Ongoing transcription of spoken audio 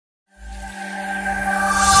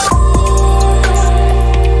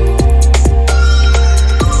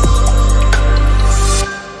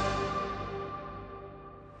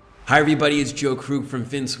Hi everybody, it's Joe Krug from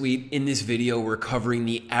Finsweet. In this video, we're covering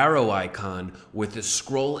the arrow icon with the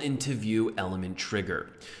scroll into view element trigger.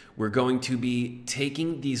 We're going to be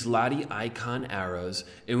taking these Lottie icon arrows,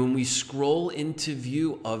 and when we scroll into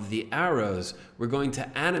view of the arrows, we're going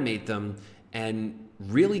to animate them and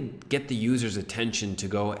really get the user's attention to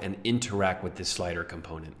go and interact with this slider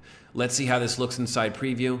component. Let's see how this looks inside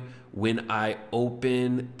preview. When I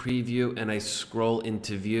open preview and I scroll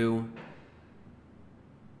into view,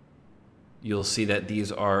 you'll see that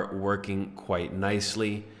these are working quite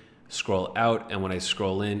nicely. Scroll out, and when I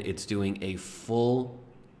scroll in, it's doing a full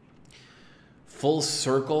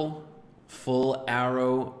circle, full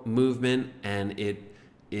arrow movement, and it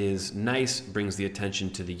is nice, brings the attention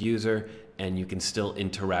to the user, and you can still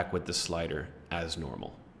interact with the slider as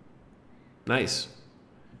normal. Nice.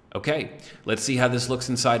 Okay, let's see how this looks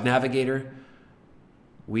inside Navigator.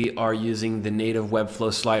 We are using the native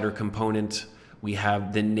Webflow slider component. We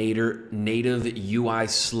have the native UI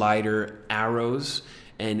slider arrows,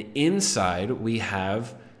 and inside we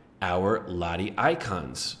have our Lottie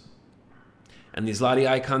icons. And these Lottie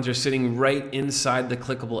icons are sitting right inside the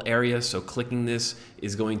clickable area, so clicking this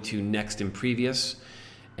is going to next and previous.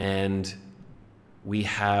 And we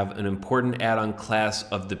have an important add-on class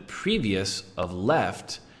of the previous of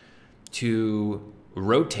left to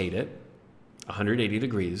rotate it 180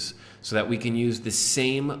 degrees so that we can use the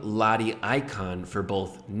same Lottie icon for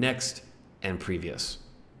both next and previous.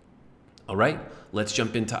 All right, let's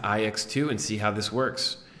jump into IX2 and see how this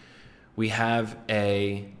works. We have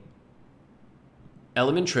a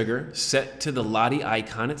element trigger set to the Lottie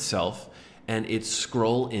icon itself, and it's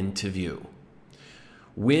scroll into view.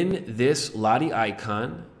 When this Lottie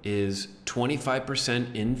icon is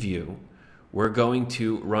 25% in view, we're going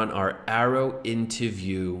to run our arrow into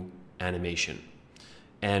view animation.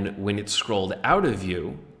 And when it's scrolled out of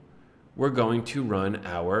view, we're going to run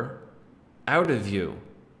our out of view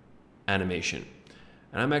animation.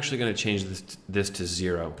 And I'm actually going to change this to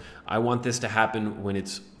 0. I want this to happen when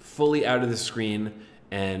it's fully out of the screen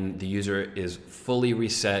and the user is fully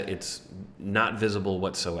reset. It's not visible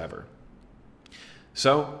whatsoever.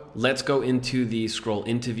 So let's go into the scroll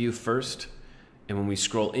into view first. And when we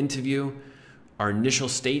scroll into view, our initial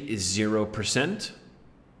state is 0%.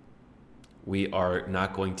 We are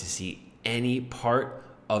not going to see any part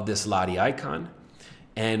of this Lottie icon.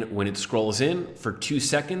 And when it scrolls in for 2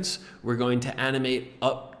 seconds, we're going to animate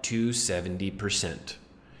up to 70%.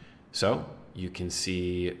 So you can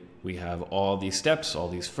see we have all these steps, all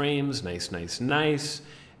these frames, nice, nice, nice.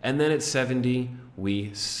 And then at 70,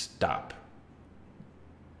 we stop.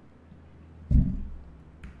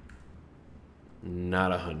 Not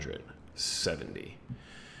 100, 70.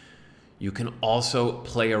 You can also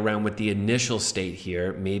play around with the initial state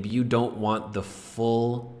here. Maybe you don't want the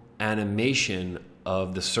full animation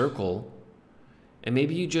of the circle, and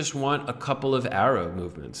maybe you just want a couple of arrow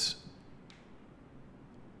movements.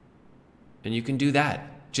 And you can do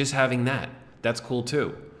that, just having that. That's cool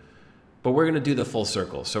too. But we're gonna do the full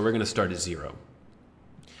circle, so we're gonna start at 0.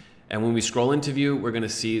 And when we scroll into view, we're gonna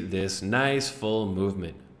see this nice full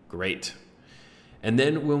movement. Great. And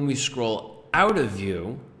then when we scroll out of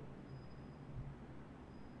view,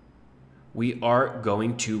 we are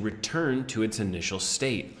going to return to its initial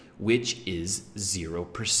state, which is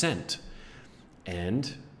 0%.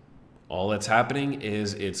 And all that's happening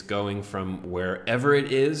is it's going from wherever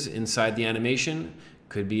it is inside the animation,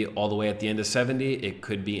 could be all the way at the end of 70, it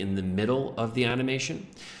could be in the middle of the animation.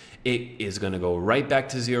 It is going to go right back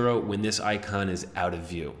to 0 when this icon is out of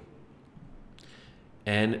view.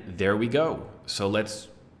 And there we go. So let's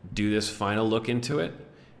do this final look into it.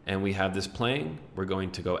 And we have this playing. We're going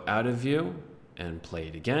to go out of view and play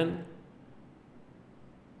it again.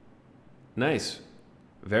 Nice.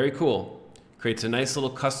 Very cool. Creates a nice little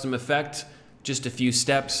custom effect, just a few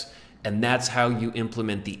steps, and that's how you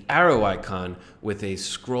implement the arrow icon with a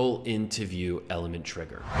scroll into view element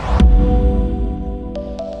trigger.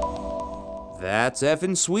 That's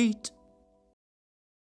effing sweet.